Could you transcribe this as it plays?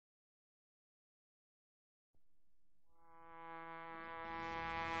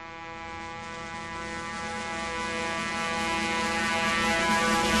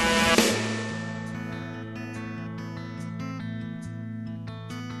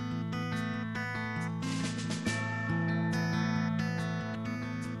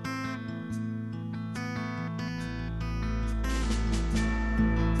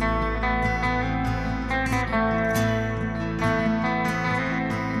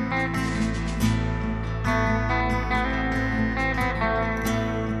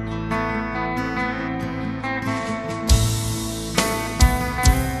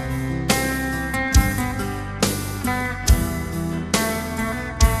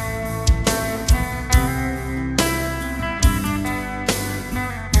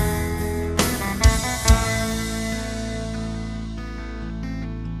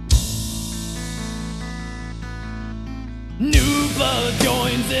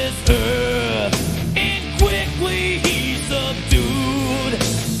this earth, and quickly he's subdued.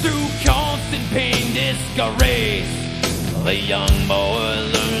 Through constant pain, disgrace, the young boy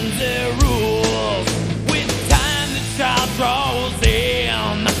learns their rules. With time the child draws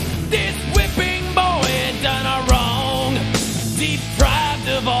in. This whipping boy had done a wrong, deprived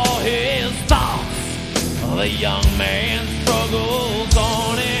of all his thoughts. The young man struggles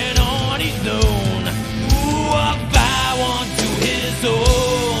on and on. He's known a vow unto his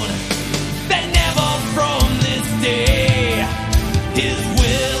own, that never from this day his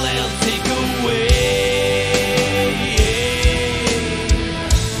will he'll take away.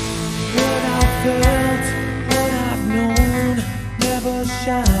 What I've felt, what I've known, never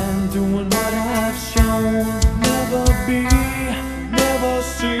shine doing what I've shown. Never be, never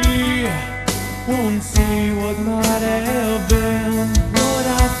see, won't see what might have been. What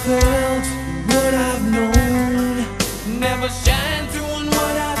I've felt, what I've known, never shine doing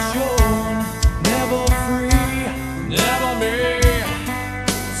what I've shown. Never free, never me,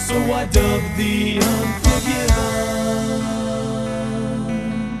 so I dub the Unforgiven.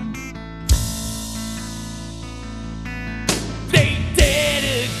 They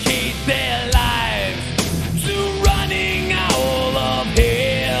dedicate their lives to running all of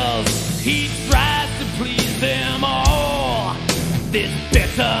hell. He tries to please them all, this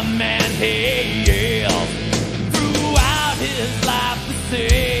bitter man hails. Throughout his life the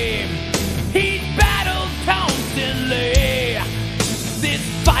same, he's battled constantly. This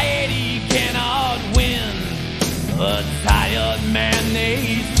fight he cannot win. The tired man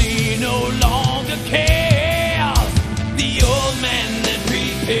they see no longer cares. The old man that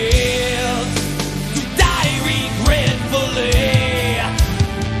prepares to die regretfully,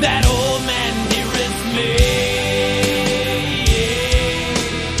 that old man heareth me.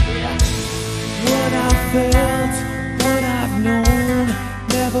 What I've felt, what I've known,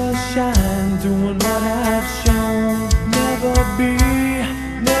 never shine doing what I've shown. Never be,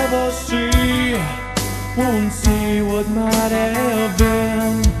 never see, won't see what might have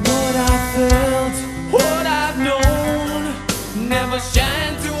been. What I've felt, what I've known, never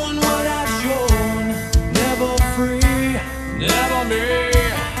shine doing what I've shown. Never free, never me,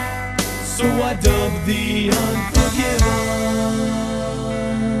 so I dub the Unforgiven.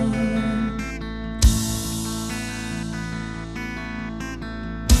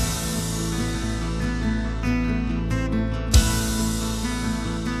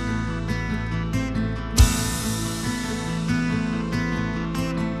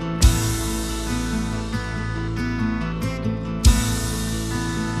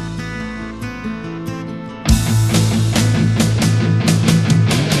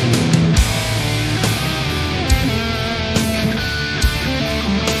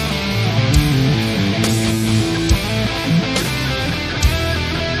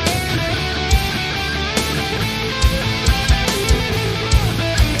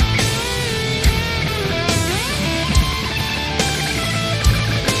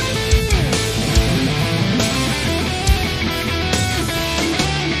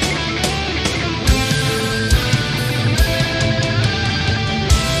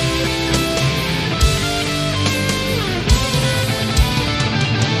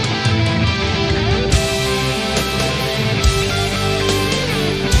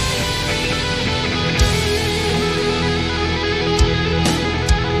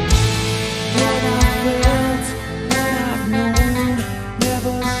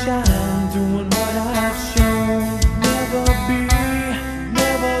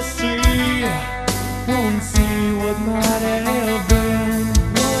 Won't see what my